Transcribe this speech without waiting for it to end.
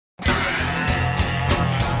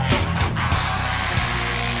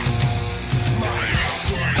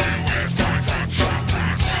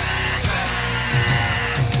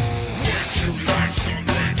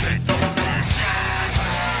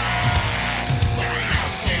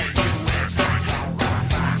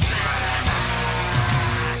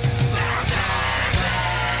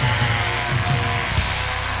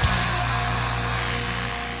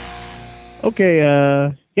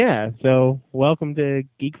Okay, yeah, so welcome to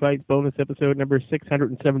Geek Fights bonus episode number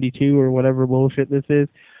 672 or whatever bullshit this is.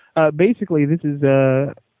 Basically, this is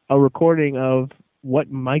a recording of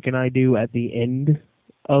what Mike and I do at the end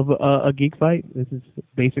of a Geek Fight. This is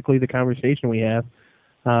basically the conversation we have.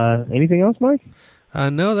 Anything else, Mike?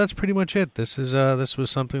 No, that's pretty much it. This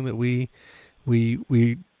was something that we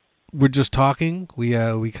were just talking. We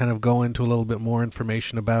kind of go into a little bit more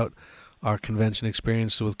information about our convention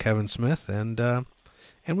experience with Kevin Smith, and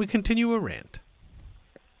we continue a rant.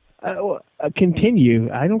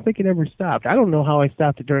 Continue? I don't think it ever stopped. I don't know how I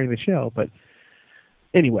stopped it during the show, but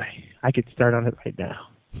anyway, I could start on it right now.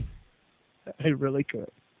 I really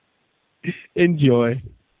could. Enjoy.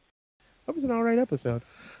 That was an all right episode.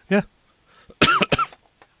 Yeah.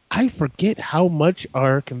 I forget how much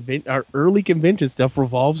our early convention stuff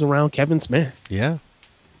revolves around Kevin Smith. Yeah.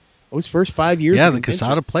 Those first 5 years. Yeah, the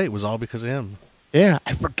Casada plate was all because of him. Yeah,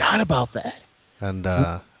 I forgot about that. And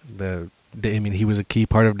he was a key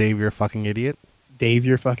part of Dave, You're a Fucking Idiot. Dave,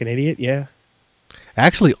 You're a Fucking Idiot, yeah.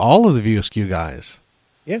 Actually, all of the View Askew guys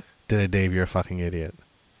did a Dave, You're a Fucking Idiot.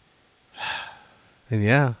 And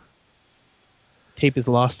yeah. Tape is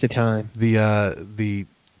lost to time. The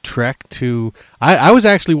trek to... I was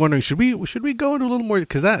actually wondering, should we go into a little more...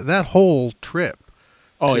 Because that whole trip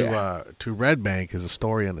to Red Bank is a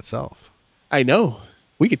story in itself. I know.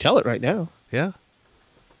 We could tell it right now. Yeah.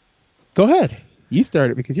 Go ahead. You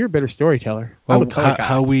start it because you're a better storyteller. Well,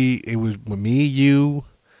 it was me, you,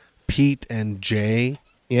 Pete, and Jay.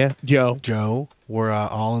 Yeah, Joe. Joe were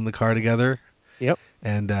all in the car together. Yep.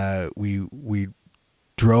 And we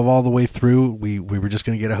drove all the way through. We were just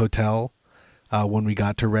going to get a hotel when we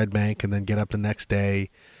got to Red Bank, and then get up the next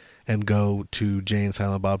day and go to Jay and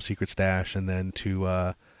Silent Bob's Secret Stash, and then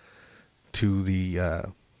to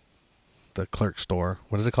the clerk store.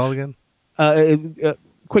 What is it called again?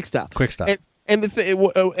 Quick Stop. Quick Stop. And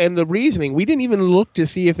the reasoning, we didn't even look to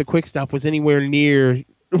see if the Quick Stop was anywhere near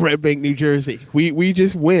Red Bank, New Jersey. We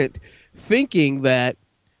just went thinking that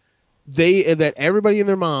everybody and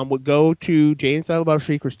their mom would go to Jay and Silent Bob's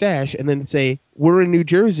Secret Stash and then say, "We're in New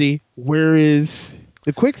Jersey. Where is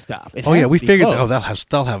the Quick Stop?" We figured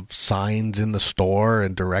they'll have signs in the store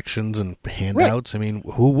and directions and handouts. Right. I mean,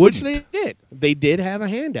 who wouldn't? Which they did. They did have a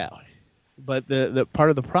handout, but the part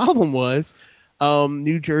of the problem was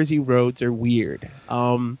New Jersey roads are weird.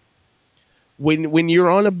 When you're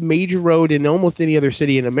on a major road in almost any other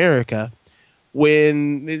city in America,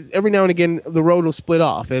 when every now and again the road will split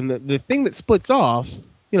off, and the thing that splits off,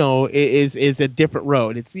 is a different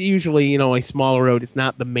road. It's usually a smaller road. It's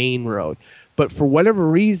not the main road. But for whatever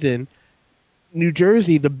reason, New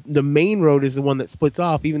Jersey, the main road is the one that splits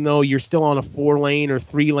off, even though you're still on a 4-lane or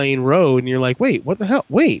 3-lane road, and you're like, wait, what the hell?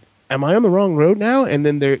 Wait, am I on the wrong road now? And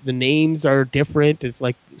then the names are different. It's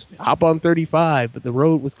like, hop on 35, but the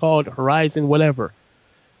road was called Horizon whatever.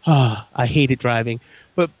 I hated driving.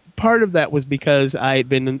 But part of that was because I had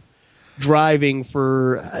been driving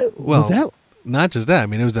for... not just that. I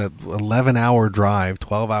mean, it was an 11-hour drive,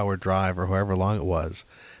 12-hour drive, or however long it was.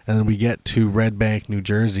 And then we get to Red Bank, New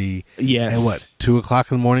Jersey. Yes. At what, 2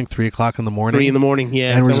 o'clock in the morning, 3 o'clock in the morning? 3 in the morning,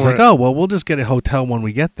 yeah. And we're just like, we'll just get a hotel when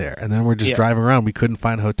we get there. And then we're just driving around. We couldn't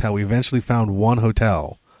find a hotel. We eventually found one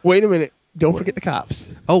hotel. Wait a minute. Don't forget the cops.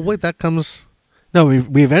 Oh, wait, that comes... No,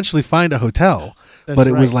 we eventually find a hotel, but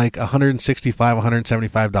it was like $165,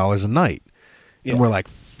 $175 a night. Yeah. And we're like,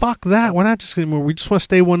 fuck that. We're not just going to... We just want to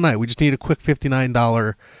stay one night. We just need a quick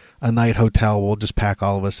 $59 a night hotel. We'll just pack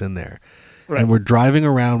all of us in there. Right. And we're driving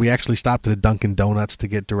around. We actually stopped at a Dunkin' Donuts to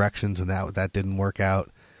get directions, and that didn't work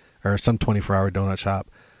out, or some 24-hour donut shop.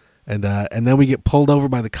 And then we get pulled over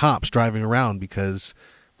by the cops driving around because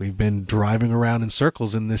we've been driving around in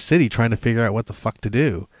circles in this city trying to figure out what the fuck to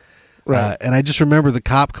do. Right. And I just remember the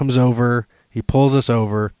cop comes over, he pulls us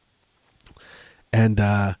over, and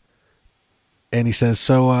he says,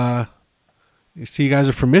 "So, you see, you guys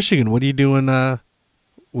are from Michigan. What are you doing?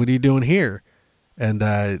 What are you doing here?"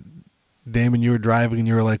 And Damon, you were driving, and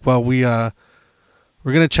you were like, "Well, we're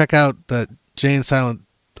gonna check out the Jay and Silent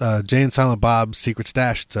Bob's Secret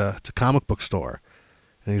Stash. It's a comic book store."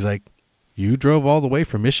 And he's like, "You drove all the way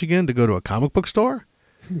from Michigan to go to a comic book store?"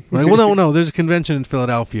 I'm like, "Well, no. There's a convention in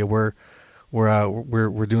Philadelphia. We're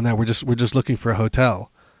doing that. We're just looking for a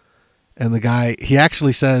hotel." And the guy, he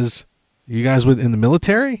actually says, "You guys were in the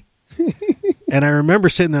military?" And I remember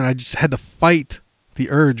sitting there, and I just had to fight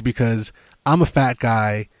the urge because I'm a fat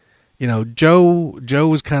guy. Joe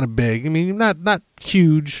was kind of big. I mean, not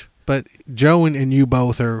huge, but Joe and you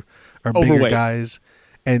both are bigger guys.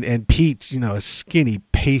 And Pete's, a skinny,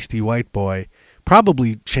 pasty white boy,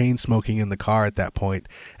 probably chain smoking in the car at that point.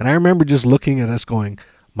 And I remember just looking at us going,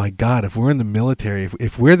 my God, if we're in the military,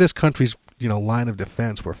 if we're this country's line of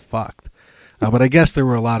defense, we're fucked. But I guess there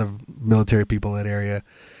were a lot of military people in that area,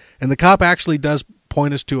 and the cop actually does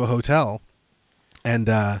point us to a hotel, and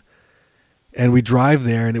we drive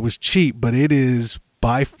there, and it was cheap, but it is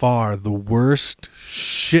by far the worst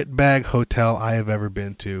shitbag hotel I have ever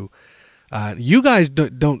been to. You guys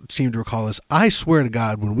don't seem to recall this. I swear to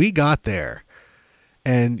God, when we got there,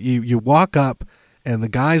 and you walk up, and the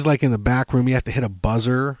guy's like in the back room, you have to hit a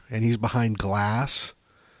buzzer, and he's behind glass.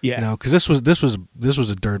 Yeah, because this was a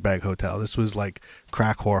dirtbag hotel. This was like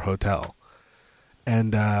crack whore hotel,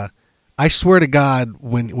 and I swear to God,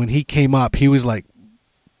 when he came up, he was like,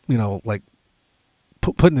 like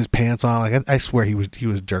putting his pants on. Like I swear he was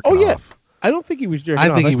jerking off. I don't think he was jerking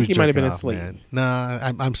off. I think he might have been asleep. Man.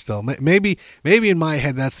 No, I'm still maybe in my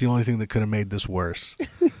head that's the only thing that could have made this worse.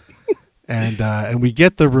 And we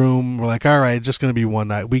get the room. We're like, all right, it's just going to be one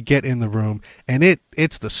night. We get in the room, and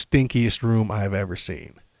it's the stinkiest room I've ever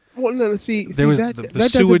seen. Well, no, see there was the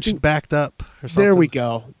sewage backed up or something. There we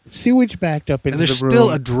go. Sewage backed up into the room. And there's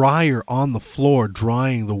still a dryer on the floor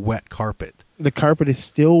drying the wet carpet. The carpet is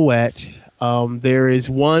still wet. There is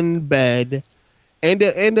one bed and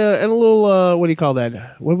a little what do you call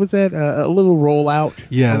that? What was that? A little rollout.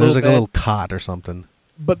 Yeah, there's like a little cot or something.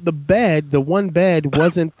 But the one bed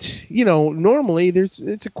wasn't, normally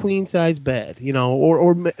it's a queen size bed,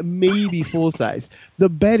 or maybe full size. The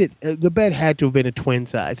bed had to have been a twin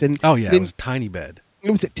size. And it was a tiny bed.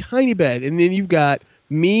 It was a tiny bed. And then you've got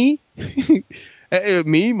me,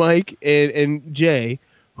 Mike, and Jay,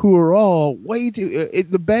 who are all way too,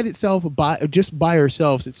 the bed itself, just by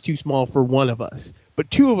ourselves, it's too small for one of us.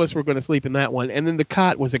 But two of us were going to sleep in that one. And then the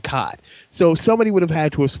cot was a cot. So somebody would have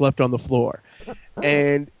had to have slept on the floor.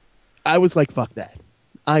 And I was like, fuck that.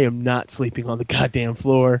 I am not sleeping on the goddamn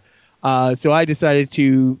floor. So I decided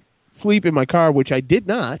to sleep in my car, which I did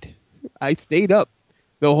not. I stayed up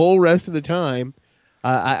the whole rest of the time.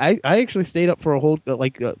 I actually stayed up for a whole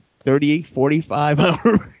 30, 45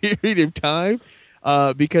 hour period of time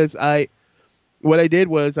because what I did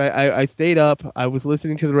was I stayed up. I was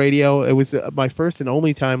listening to the radio. It was my first and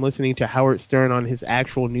only time listening to Howard Stern on his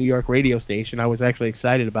actual New York radio station. I was actually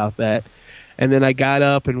excited about that. And then I got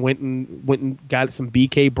up and went and got some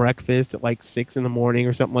BK breakfast at like 6 in the morning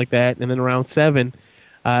or something like that. And then around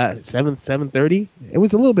 7:30, it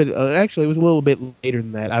was a little bit. Actually, it was a little bit later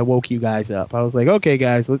than that. I woke you guys up. I was like, okay,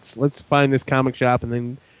 guys, let's find this comic shop and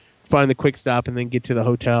then find the quick stop and then get to the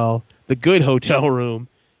hotel, the good hotel room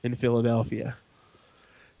in Philadelphia.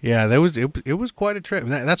 Yeah, it was quite a trip.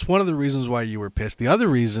 That's one of the reasons why you were pissed. The other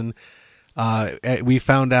reason, we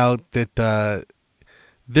found out that.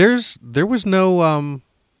 There was no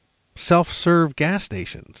self-serve gas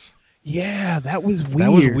stations. Yeah, that was weird.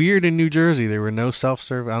 That was weird in New Jersey. There were no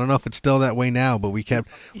self-serve. I don't know if it's still that way now, but we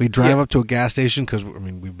drive up to a gas station because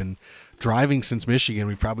we've been driving since Michigan.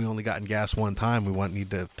 We've probably only gotten gas one time. We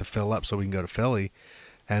need to fill up so we can go to Philly,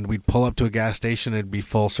 and we'd pull up to a gas station. It'd be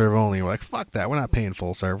full serve only. We're like, fuck that. We're not paying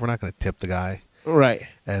full serve. We're not going to tip the guy. Right.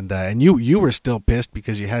 And you were still pissed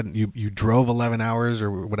because you drove 11 hours or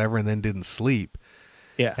whatever and then didn't sleep.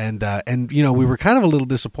 Yeah, and we were kind of a little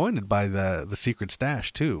disappointed by the secret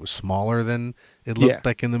stash too. It was smaller than it looked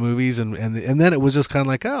like in the movies, and then it was just kind of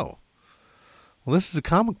like, oh, well, this is a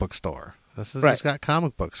comic book store. This has just got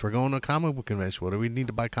comic books. We're going to a comic book convention. What do we need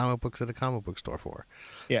to buy comic books at a comic book store for?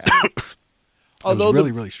 Yeah, although it was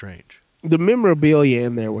really really strange. The memorabilia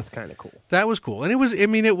in there was kind of cool. That was cool, and it was. I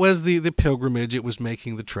mean, it was the pilgrimage. It was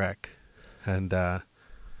making the trek, and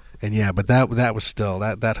yeah, but that was still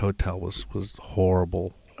that hotel was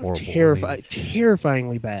horrible,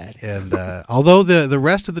 terrifyingly bad. And although the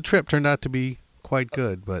rest of the trip turned out to be quite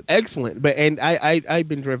good, but excellent. But I'd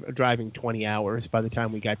been driving 20 hours by the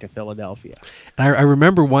time we got to Philadelphia. I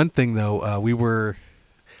remember one thing though.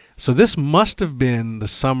 So this must have been the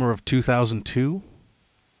summer of 2002,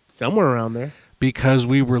 somewhere around there, because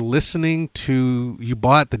we were listening to you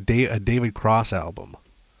bought a David Cross album.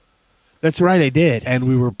 That's right, I did. And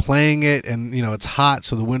we were playing it, and it's hot,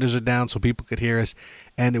 so the windows are down, so people could hear us.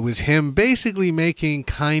 And it was him basically making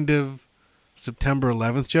kind of September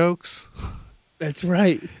 11th jokes. That's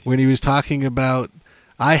right. When he was talking about,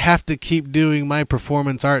 I have to keep doing my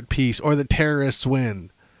performance art piece, or the terrorists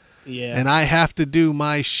win. Yeah. And I have to do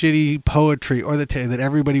my shitty poetry, or that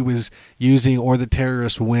everybody was using, or the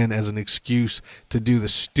terrorists win as an excuse to do the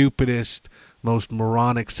stupidest, most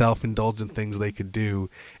moronic, self-indulgent things they could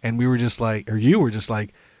do. And we were just like, or you were just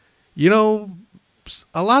like,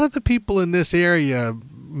 a lot of the people in this area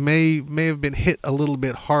may have been hit a little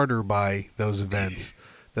bit harder by those events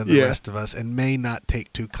than the rest of us, and may not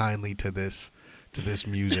take too kindly to this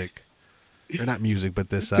music. or not music, but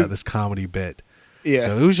this comedy bit. Yeah.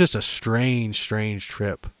 So it was just a strange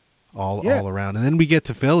trip all around. And then we get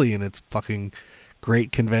to Philly, and it's fucking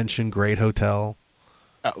great convention, great hotel.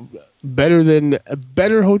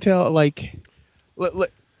 Better hotel. Like,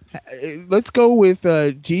 let's go with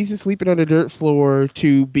Jesus sleeping on a dirt floor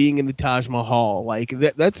to being in the Taj Mahal. Like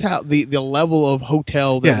that's how the level of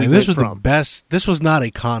hotel that we and this was from. the best. This was not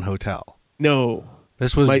a con hotel. No.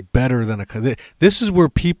 This was better than a con. This is where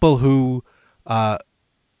people who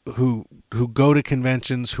go to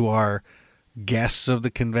conventions, who are guests of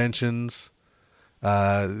the conventions.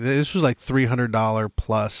 This was like $300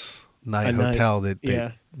 plus night hotel that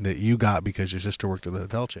you got because your sister worked at the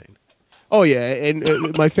hotel chain. Oh yeah,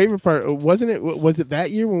 and my favorite part was it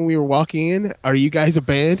that year when we were walking in? Are you guys a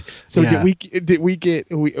band? So did we get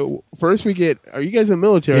first we get? Are you guys a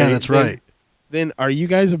military? Yeah, that's right. Then are you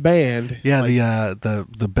guys a band? Yeah,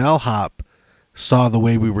 the bellhop saw the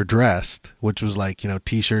way we were dressed, which was like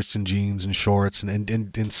t-shirts and jeans and shorts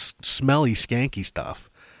and smelly skanky stuff.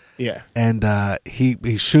 Yeah, and he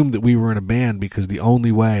assumed that we were in a band because the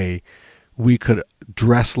only way we could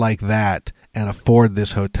dress like that and afford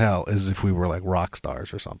this hotel is if we were like rock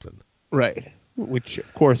stars or something. Right. Which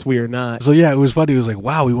of course we are not. So yeah, it was funny. It was like,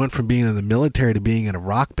 wow, we went from being in the military to being in a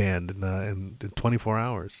rock band in 24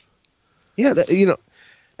 hours. Yeah,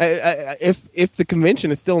 if the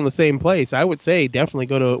convention is still in the same place, I would say definitely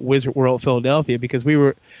go to Wizard World Philadelphia because we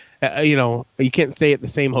were, you can't stay at the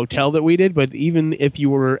same hotel that we did, but even if you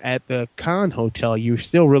were at the Con Hotel, you're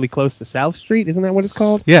still really close to South Street. Isn't that what it's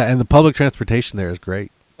called? Yeah, and the public transportation there is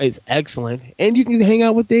great. It's excellent, and you can hang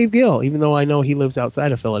out with Dave Gill, even though I know he lives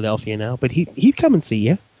outside of Philadelphia now. But he'd come and see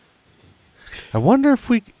you. I wonder if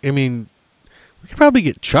we could probably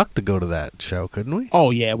get Chuck to go to that show, couldn't we? Oh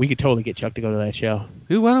yeah, we could totally get Chuck to go to that show.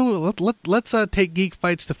 Dude, why don't let's take Geek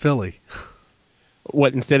Fights to Philly?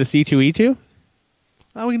 What, instead of C2E2?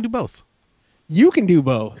 Oh, we can do both. You can do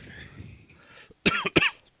both.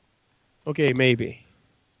 Okay, maybe.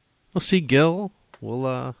 We'll see Gil.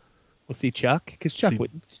 We'll see Chuck because Chuck would.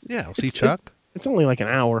 Yeah, we'll see Chuck. It's only like an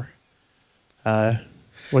hour. From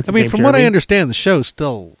what I understand, the show's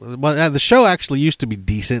still. Well, the show actually used to be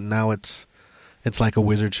decent. Now it's like a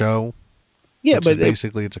wizard show. Yeah, but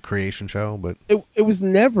basically it's a creation show. But it was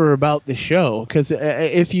never about the show because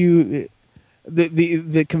if you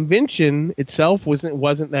the convention itself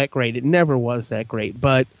wasn't that great. It never was that great,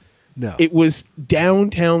 but. No. It was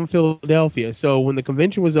downtown Philadelphia. So when the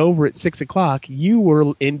convention was over at 6:00, you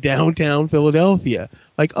were in downtown Philadelphia.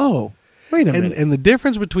 Like, oh, wait a minute. And the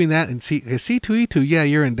difference between that and C2E2, yeah,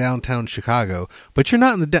 you're in downtown Chicago, but you're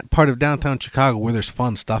not in the part of downtown Chicago where there's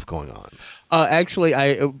fun stuff going on. Actually,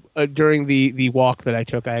 I during the walk that I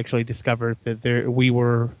took, I actually discovered that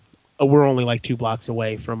we're only like 2 blocks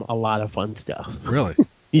away from a lot of fun stuff. Really?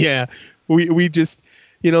 Yeah. We just,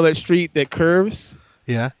 that street that curves.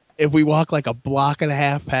 Yeah. If we walk like a block and a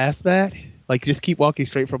half past that, like just keep walking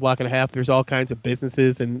straight for a block and a half, there's all kinds of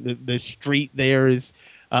businesses, and the street there is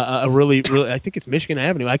a really, I think it's Michigan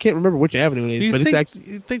Avenue. I can't remember which avenue it is,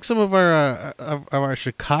 You think some of our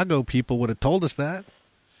Chicago people would have told us that?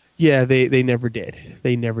 Yeah, they never did.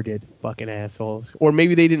 They never did, fucking assholes. Or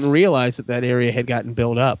maybe they didn't realize that area had gotten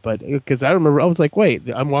built up. But because I remember, I was like, wait,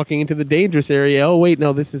 I'm walking into the dangerous area. Oh, wait,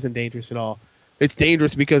 no, this isn't dangerous at all. It's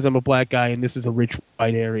dangerous because I'm a black guy and this is a rich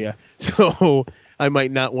white area. So I might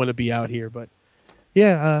not want to be out here. But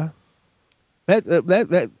yeah,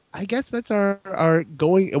 that I guess that's our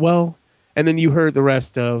going. Well, and then you heard the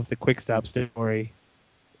rest of the Quick Stop story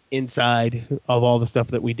inside of all the stuff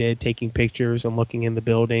that we did, taking pictures and looking in the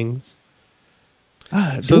buildings.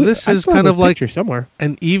 So this is kind of like somewhere.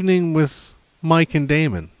 An evening with Mike and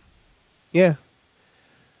Damon. Yeah.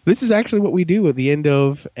 This is actually what we do at the end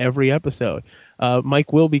of every episode.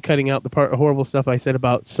 Mike will be cutting out the horrible stuff I said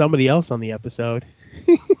about somebody else on the episode.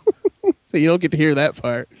 So you don't get to hear that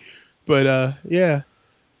part. But, yeah,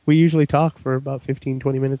 we usually talk for about 15,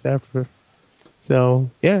 20 minutes after. So,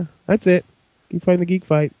 yeah, that's it. Geek Fight the Geek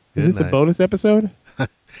Fight. Is this a bonus episode?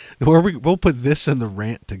 We'll put this and the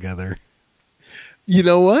rant together. You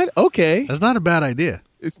know what? Okay. That's not a bad idea.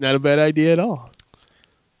 It's not a bad idea at all.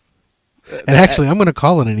 And actually, I'm going to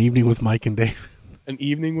call it an evening with Mike and Damon. An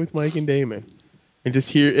evening with Mike and Damon. And just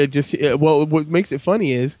hear it. Well, what makes it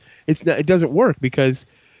funny is it doesn't work because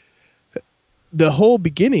the whole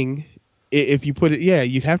beginning, if you put it,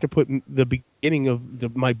 you'd have to put the beginning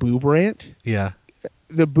of my boob rant. Yeah.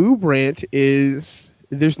 The boob rant is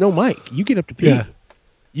there's no mic. You get up to pee. Yeah.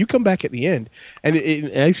 You come back at the end, and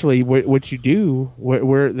actually, what you do,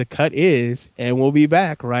 where the cut is, and we'll be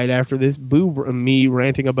back right after this me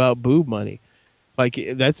ranting about boob money. Like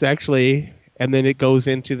that's actually and then it goes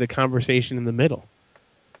into the conversation in the middle.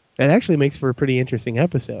 That actually makes for a pretty interesting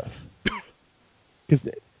episode.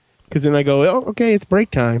 Because then I go, oh, okay, it's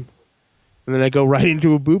break time. And then I go right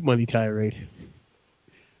into a boob money tirade.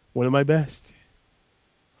 One of my best.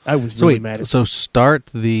 I was really mad at So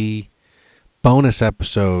start the bonus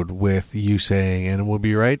episode with you saying, and we'll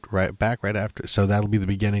be right back right after. So that'll be the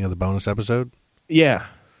beginning of the bonus episode? Yeah.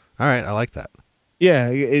 All right, I like that. Yeah,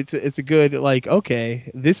 it's a good, like,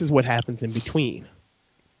 okay, this is what happens in between.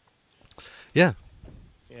 Yeah.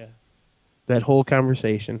 Yeah. That whole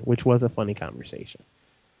conversation, which was a funny conversation.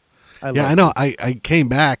 I know. I came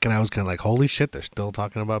back and I was kind of like, holy shit, they're still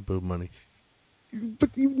talking about boob money.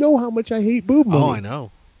 But you know how much I hate boob money. Oh, I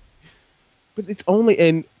know. But it's only,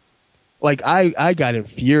 and like I got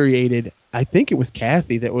infuriated. I think it was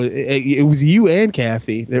Kathy it was you and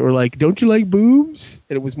Kathy that were like, don't you like boobs?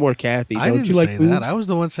 And it was more Kathy. I didn't didn't like say boobs? that. I was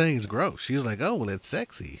the one saying it's gross. She was like, oh, well, it's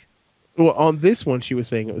sexy. Well, on this one, she was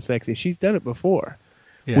saying it was sexy. She's done it before.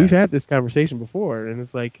 Yeah. We've had this conversation before, and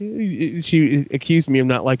it's like, she accused me of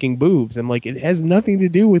not liking boobs. I'm like, it has nothing to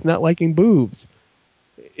do with not liking boobs.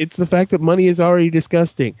 It's the fact that money is already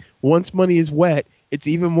disgusting. Once money is wet, it's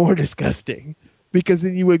even more disgusting because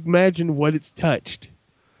then you imagine what it's touched.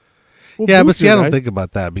 Well, yeah, but see, I don't nice. think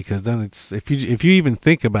about that because then it's if you even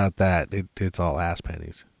think about that, it's all ass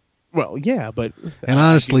pennies. Well, yeah, but and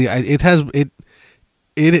honestly,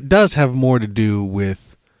 it does have more to do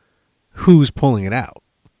with who's pulling it out.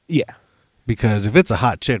 Yeah, because if it's a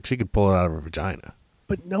hot chick, she could pull it out of her vagina.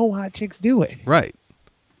 But no hot chicks do it, right?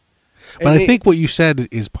 But I think what you said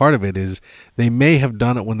is part of it is they may have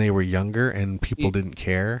done it when they were younger and people didn't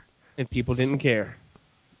care. And people didn't care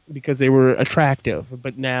because they were attractive.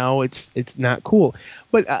 But now it's not cool.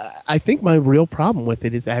 But I think my real problem with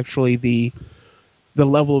it is actually the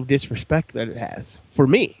level of disrespect that it has for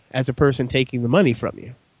me as a person taking the money from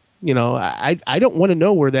you. You know, I don't want to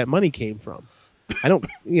know where that money came from. I don't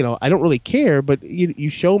really care. But you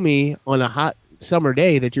show me on a hot summer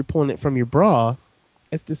day that you're pulling it from your bra.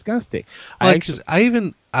 It's disgusting. I'll take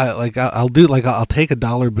a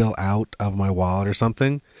dollar bill out of my wallet or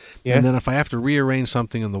something, and then if I have to rearrange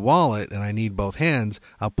something in the wallet and I need both hands,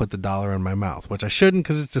 I'll put the dollar in my mouth, which I shouldn't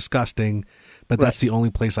because it's disgusting. But that's the only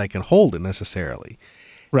place I can hold it necessarily.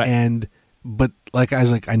 Right. But like I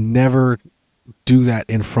was like, I never do that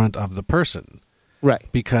in front of the person, right?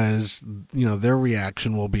 Because their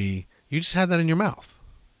reaction will be, you just had that in your mouth,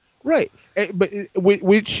 right? But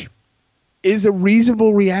which is a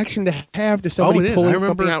reasonable reaction to have to somebody pulling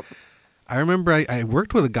something out. I remember I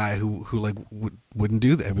worked with a guy who like wouldn't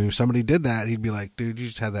do that. I mean, if somebody did that, he'd be like, "Dude, you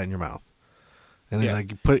just had that in your mouth." And he's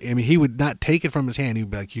like, he would not take it from his hand. He'd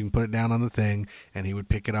be like, "You can put it down on the thing," and he would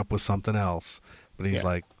pick it up with something else. But he's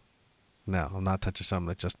like, "No, I'm not touching something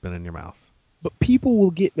that's just been in your mouth." But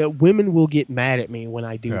women will get mad at me when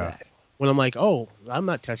I do that. When I'm like, "Oh, I'm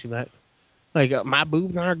not touching that." Like, my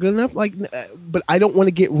boobs aren't good enough. Like, but I don't want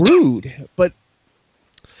to get rude. But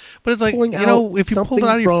it's like, if you pulled it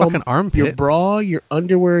out of your fucking armpit, your bra, your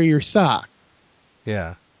underwear, your sock.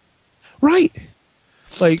 Yeah. Right.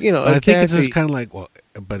 Like, I think it's just kind of like, well,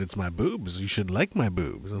 but it's my boobs. You should like my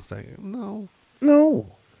boobs. It's like, no,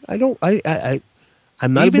 I don't. I'm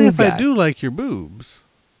not. Even a boob if guy. I do like your boobs,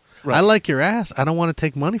 right. I like your ass. I don't want to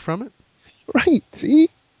take money from it. Right. See.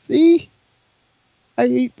 I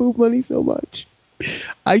hate boob money so much.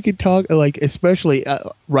 I could talk, like, especially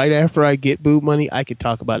right after I get boob money, I could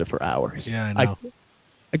talk about it for hours. Yeah, I know.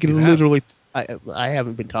 I could literally. I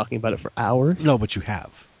haven't been talking about it for hours. No, but you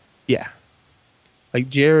have. Yeah. Like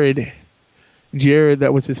Jared,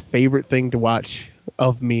 that was his favorite thing to watch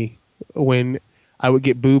of me when I would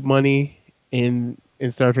get boob money in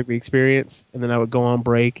Star Trek: The Experience, and then I would go on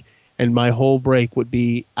break, and my whole break would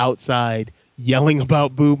be outside yelling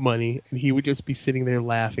about boob money, and he would just be sitting there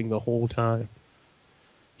laughing the whole time.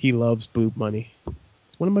 He loves boob money.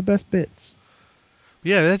 It's one of my best bits.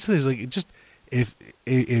 Yeah, that's like, just if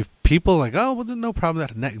people are like, oh, well, there's no problem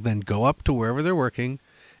with that, then go up to wherever they're working,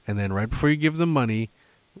 and then right before you give them money,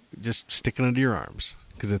 just stick it under your arms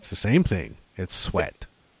because it's the same thing. It's sweat.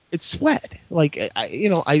 It's sweat. Like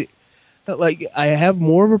I have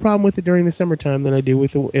more of a problem with it during the summertime than I do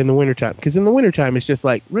in the wintertime. Because in the wintertime, it's just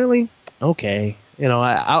like, really? Okay.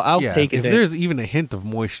 I'll take it. If there's even a hint of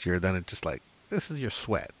moisture, then it's just like, this is your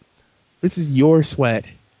sweat. This is your sweat.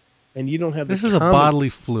 And you don't have this is a bodily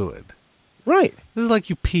fluid. Right. This is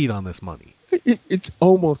like you peed on this money. It's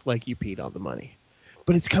almost like you peed on the money.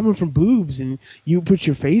 But it's coming from boobs, and you put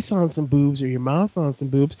your face on some boobs or your mouth on some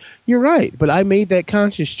boobs. You're right. But I made that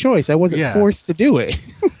conscious choice. I wasn't forced to do it.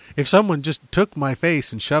 If someone just took my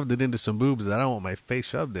face and shoved it into some boobs that I don't want my face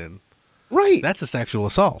shoved in, right, that's a sexual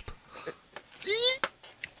assault.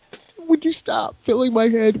 would you stop filling my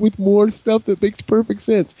head with more stuff that makes perfect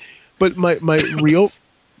sense? But my real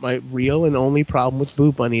and only problem with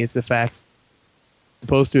boob money is the fact I'm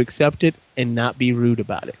supposed to accept it and not be rude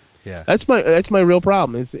about it. Yeah, that's my real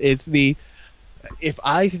problem. It's the if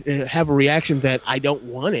I have a reaction that I don't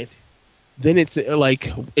want it, then it's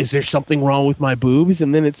like, is there something wrong with my boobs?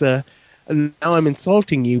 And then it's now I'm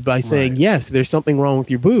insulting you by saying, yes, there's something wrong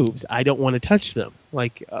with your boobs. I don't want to touch them.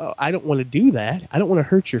 Like, I don't want to do that. I don't want to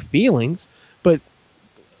hurt your feelings. But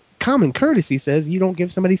common courtesy says you don't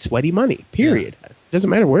give somebody sweaty money, period. Yeah. It doesn't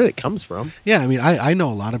matter where it comes from. Yeah, I mean, I know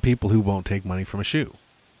a lot of people who won't take money from a shoe.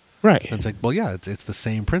 Right. And it's like, well, yeah, it's the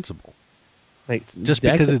same principle. Like, just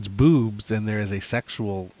because it's boobs and there is a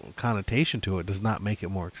sexual connotation to it does not make it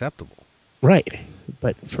more acceptable. Right.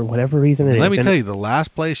 But for whatever reason it is. Let me tell you, the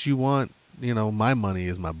last place you want, my money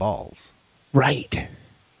is my balls. Right.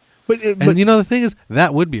 But the thing is,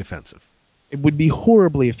 that would be offensive. It would be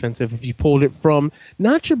horribly offensive if you pulled it from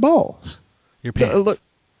not your balls. Your pants.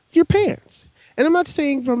 Your pants. And I'm not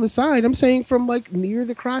saying from the side. I'm saying from like near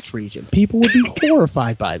the crotch region. People would be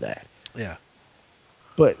horrified by that. Yeah.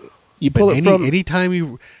 But you pull it from...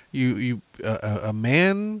 Anytime a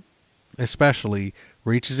man especially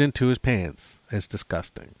reaches into his pants, it's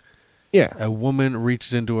disgusting. Yeah. A woman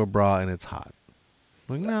reaches into a bra and it's hot.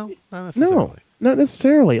 Like, no, not necessarily. No, not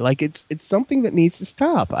necessarily. Like, it's something that needs to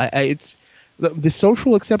stop. It's the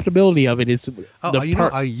social acceptability of it is.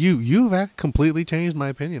 You've completely changed my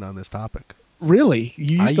opinion on this topic. Really,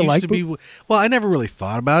 you used to like be. Well, I never really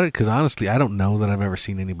thought about it because honestly, I don't know that I've ever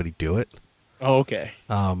seen anybody do it. Oh, okay.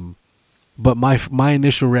 But my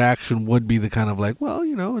initial reaction would be the kind of like, well,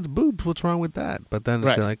 it's boobs. What's wrong with that? But then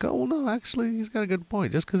it's like, oh, well, no, actually, he's got a good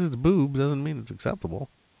point. Just because it's boobs doesn't mean it's acceptable.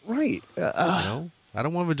 Right. I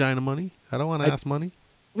don't want vagina money. I don't want ass money.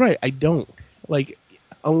 Right. I don't. Like,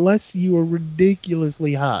 unless you are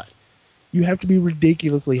ridiculously hot. You have to be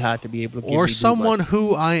ridiculously hot to be able to give or me someone boob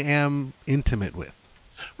who I am intimate with.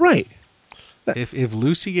 Right. If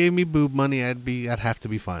Lucy gave me boob money, I'd have to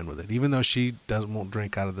be fine with it, even though she won't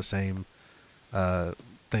drink out of the same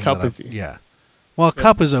thing. Cup Well, a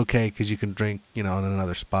cup is okay because you can drink, in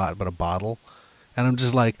another spot, but a bottle, and I'm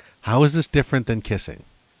just like, how is this different than kissing?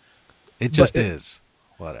 It just is.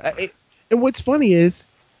 Whatever. And what's funny is,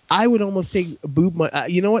 I would almost take boob money.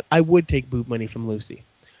 You know what? I would take boob money from Lucy,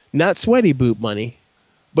 not sweaty boob money,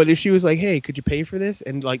 but if she was like, "Hey, could you pay for this?"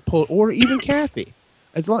 and like pull, or even Kathy,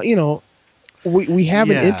 as long we have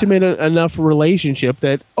an intimate enough relationship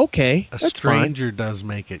that that's stranger fine. Does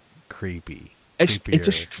make it creepy. It's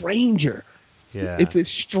a stranger. Yeah, it's a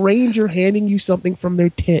stranger handing you something from their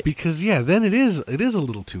tit. Because then it is a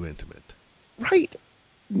little too intimate. Right.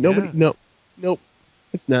 Nobody. Yeah. Nope.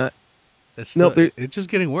 It's not. It's just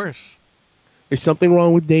getting worse. There's something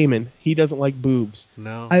wrong with Damon. He doesn't like boobs.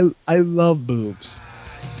 No. I love boobs.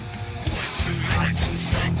 Would you like to